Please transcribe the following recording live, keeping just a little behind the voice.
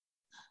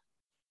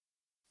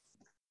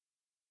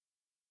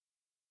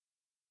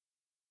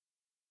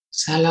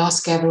So I'll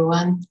ask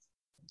everyone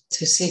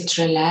to sit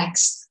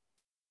relaxed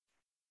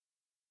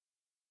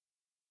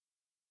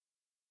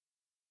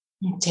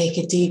and take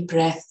a deep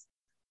breath.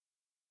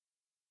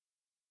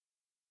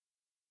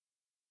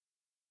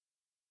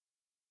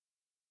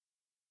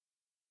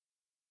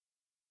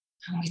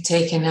 And we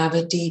take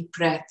another deep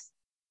breath.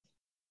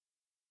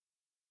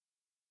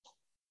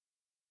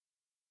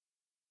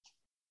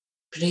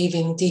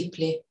 Breathing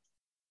deeply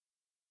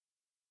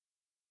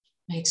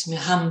makes me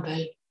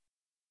humble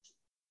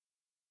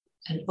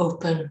and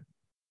open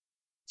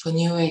for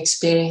new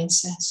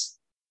experiences.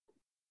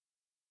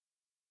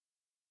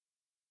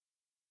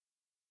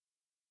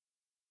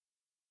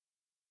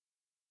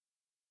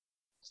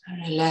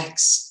 I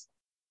relax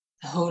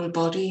the whole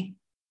body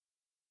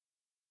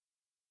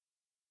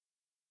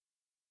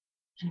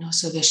and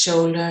also the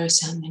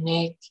shoulders and the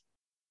neck.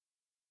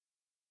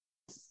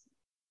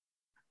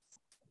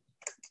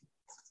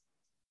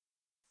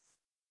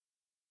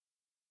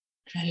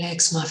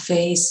 Relax my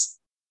face,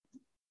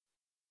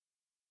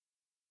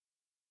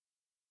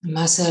 the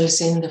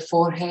muscles in the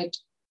forehead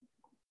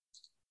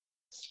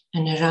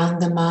and around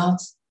the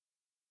mouth.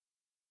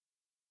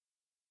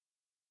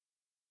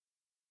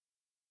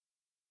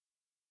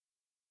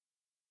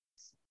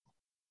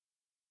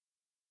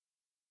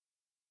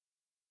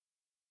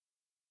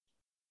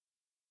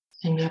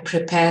 And I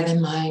prepare the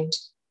mind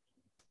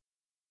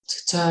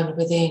to turn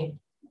within.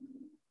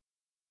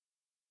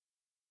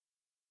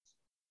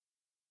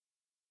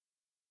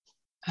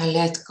 I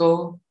let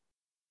go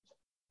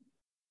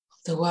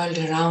of the world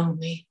around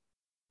me.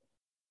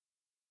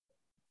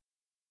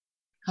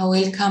 I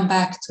will come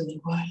back to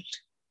the world.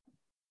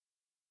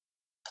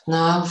 But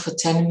now for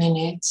 10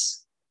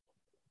 minutes,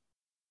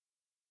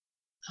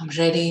 I'm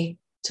ready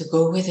to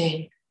go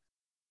within.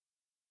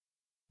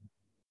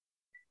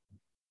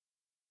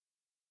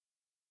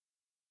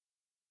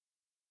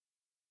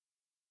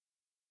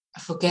 I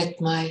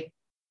forget my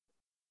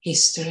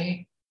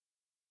history.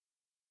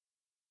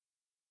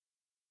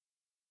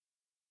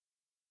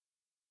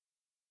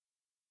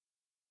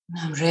 And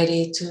I'm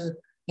ready to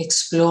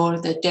explore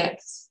the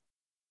depth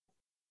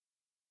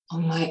of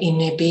my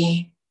inner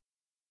being.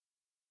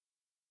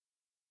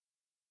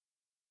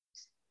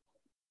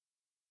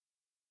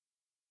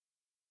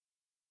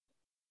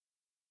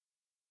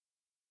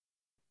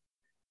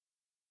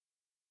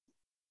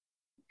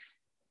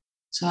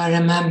 So I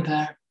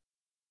remember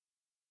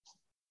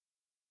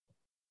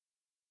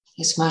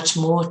there's much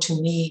more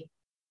to me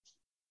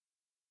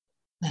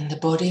than the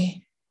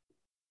body.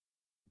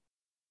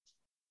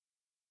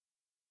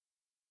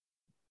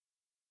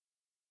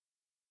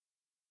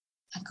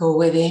 I go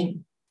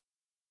within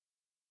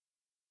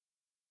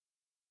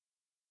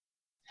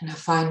and I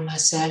find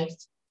myself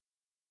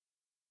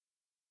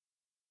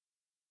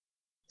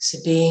as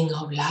a being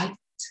of light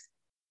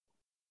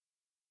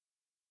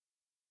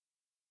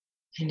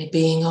and a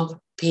being of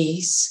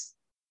peace.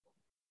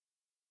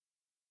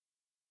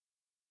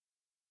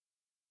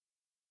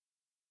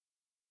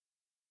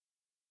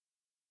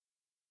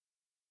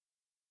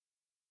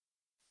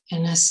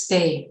 And I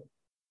stay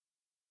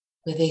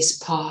with this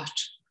part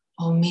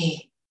of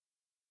me.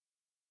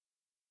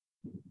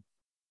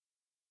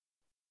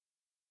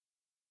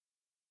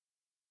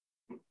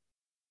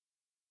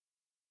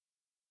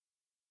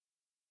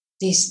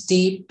 This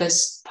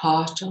deepest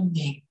part of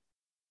me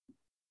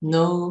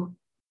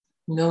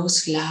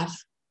knows love,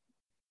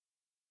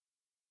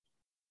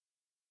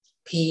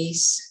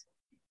 peace.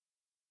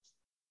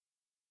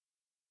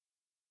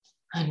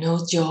 I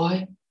know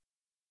joy.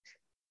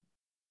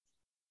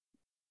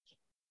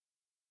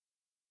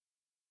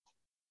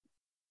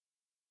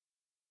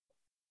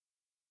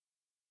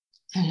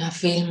 And I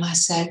feel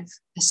myself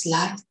as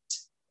light,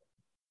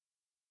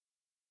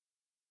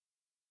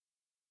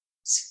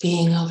 as a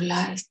being of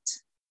light.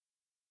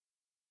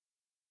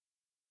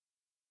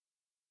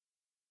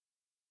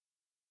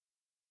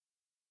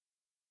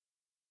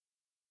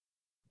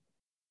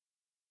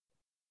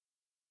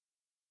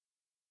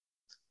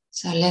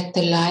 So I let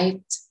the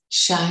light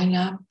shine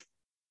up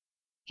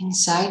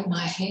inside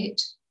my head.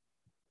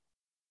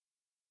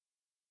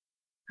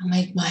 I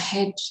make my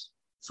head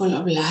full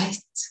of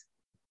light,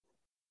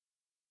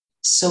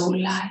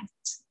 soul light,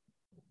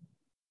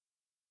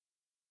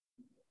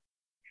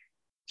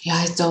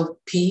 light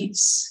of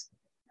peace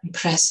and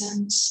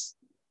presence.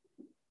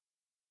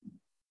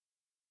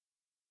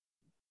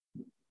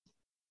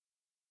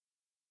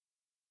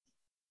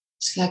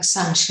 It's like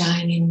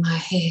sunshine in my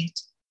head.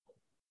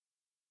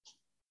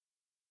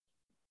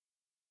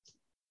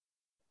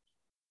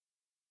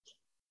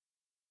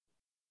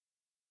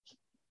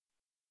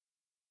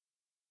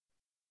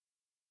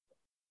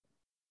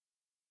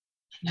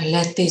 And I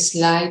let this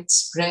light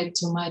spread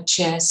to my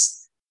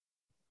chest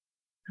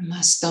and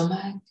my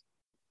stomach.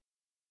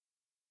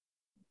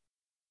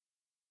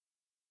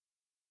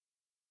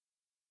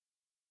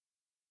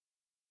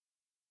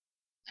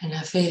 And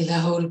I fill the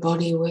whole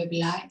body with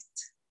light.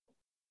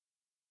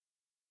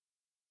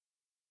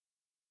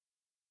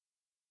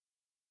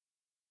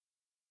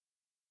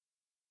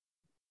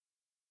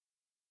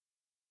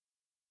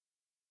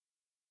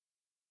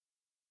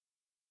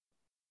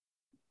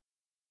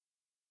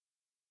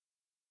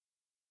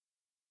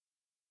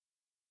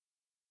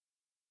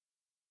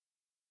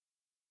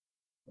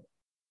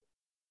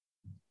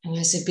 And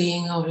as a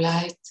being of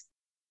light,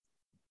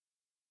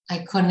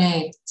 I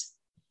connect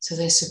to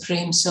the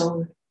Supreme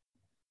Soul,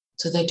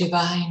 to the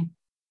Divine.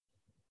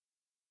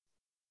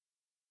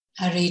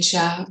 I reach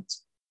out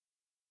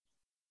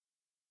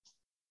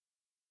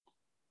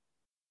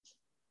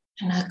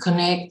and I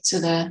connect to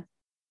the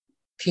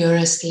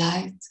purest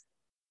light.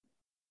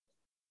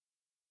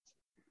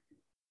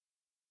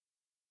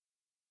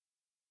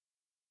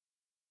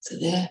 To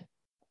the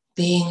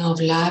being of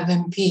love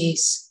and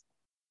peace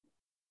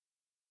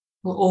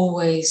who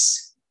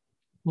always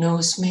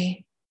knows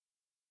me,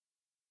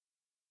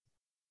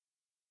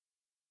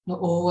 who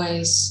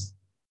always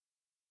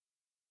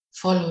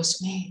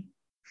follows me.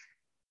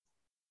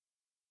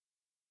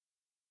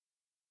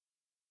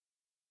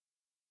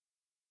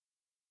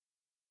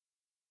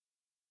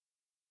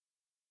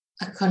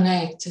 I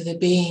connect to the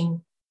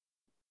being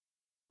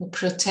who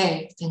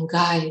protects and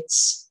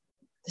guides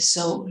the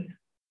soul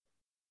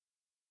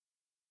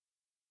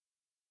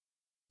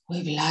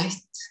with light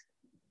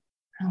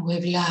and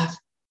with love.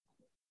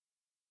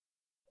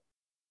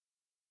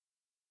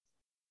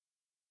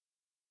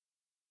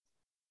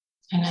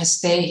 And I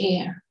stay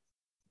here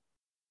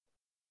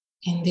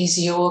in this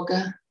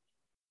yoga,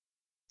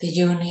 the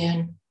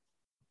union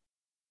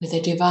with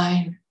the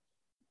Divine.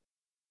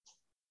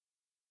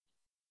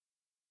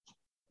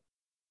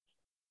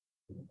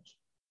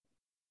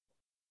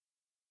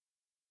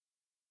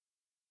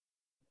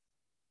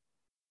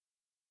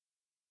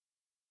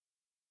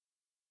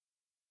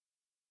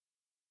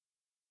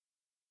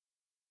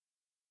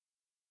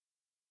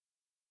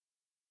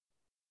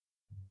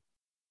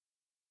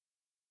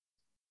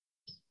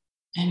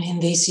 And in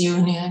this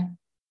union,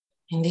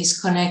 in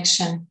this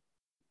connection,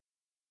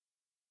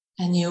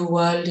 a new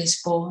world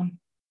is born.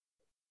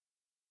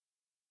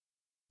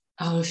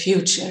 Our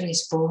future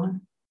is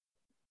born.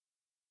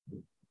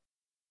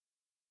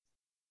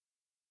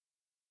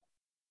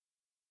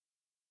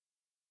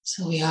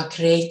 So we are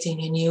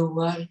creating a new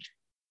world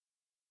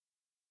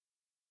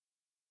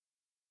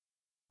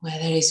where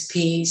there is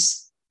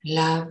peace,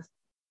 love,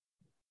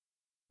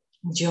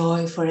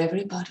 joy for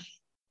everybody.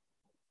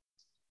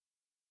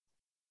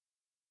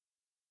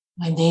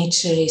 Where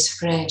nature is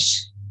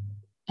fresh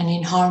and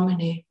in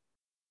harmony.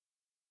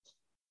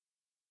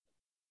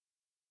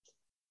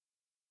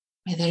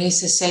 Where there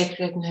is a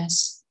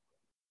sacredness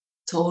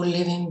to all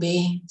living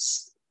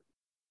beings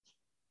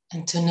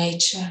and to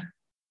nature.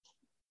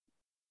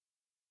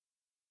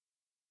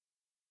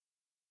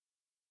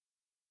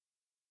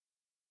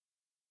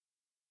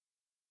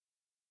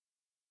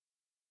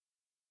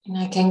 And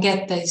I can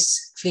get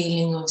this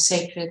feeling of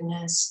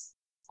sacredness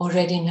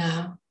already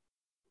now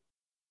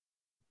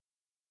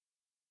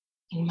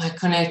in my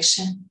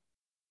connection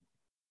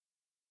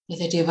with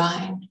the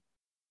Divine,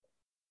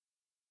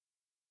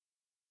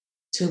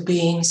 two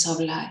beings of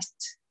light,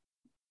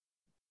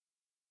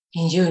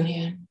 in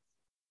union,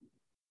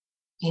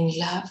 in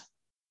love,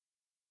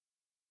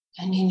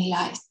 and in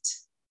light.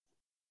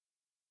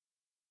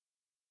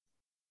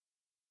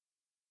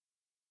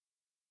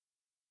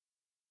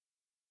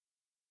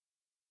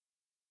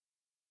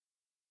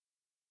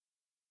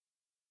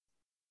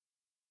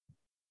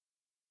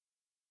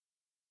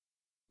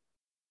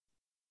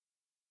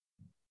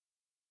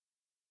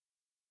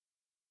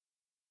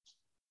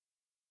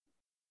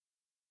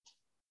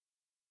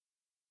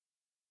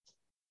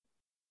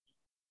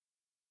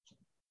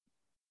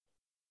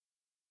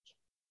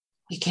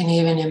 We can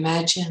even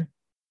imagine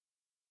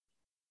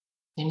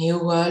the new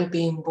world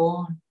being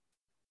born,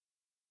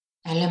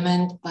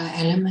 element by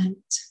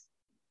element,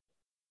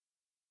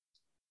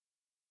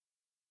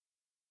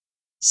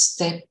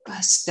 step by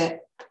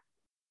step,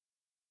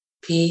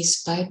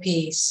 piece by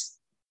piece.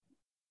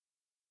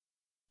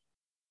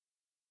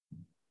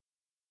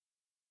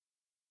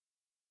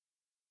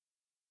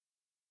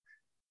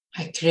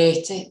 I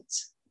create it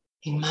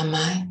in my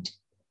mind,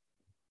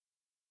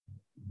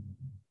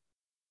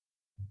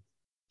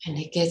 and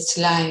it gets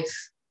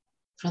life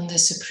from the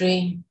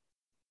Supreme.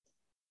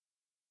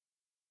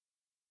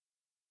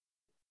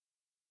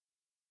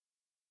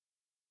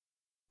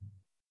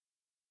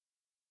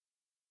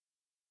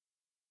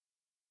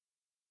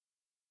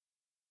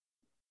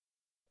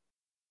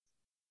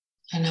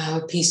 And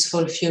our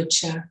peaceful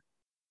future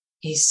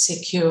is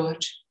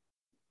secured.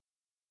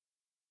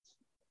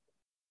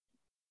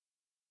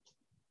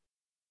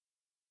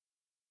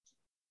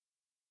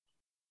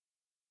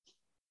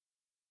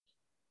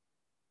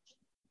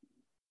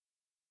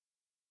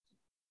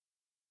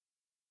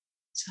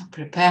 So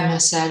prepare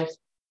myself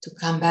to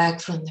come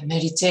back from the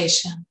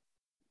meditation.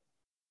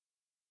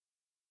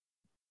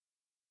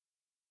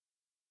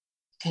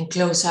 Can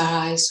close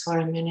our eyes for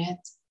a minute.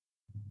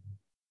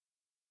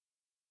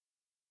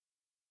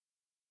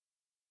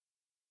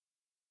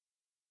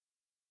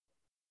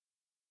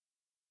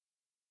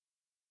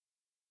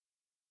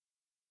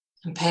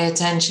 And pay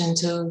attention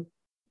to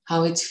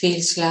how it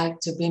feels like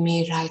to be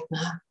me right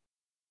now.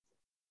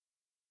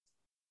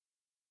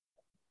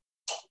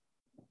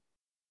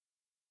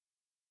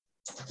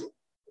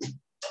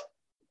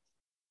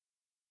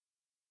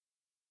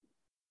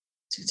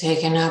 To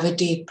take another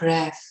deep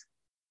breath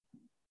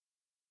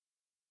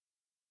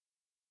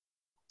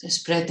to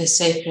spread the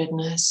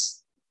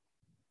sacredness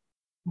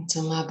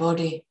into my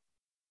body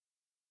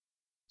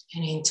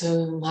and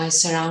into my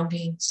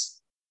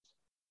surroundings.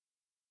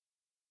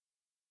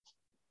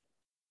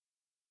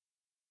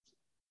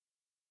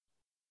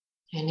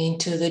 And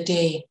into the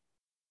day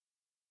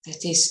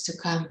that is to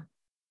come.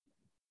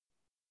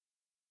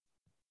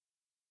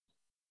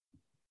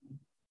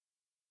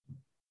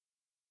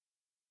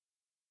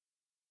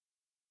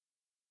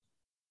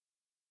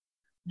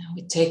 Now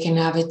we take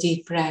another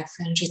deep breath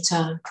and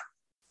return.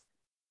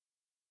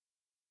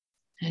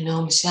 And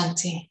Om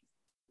Shanti.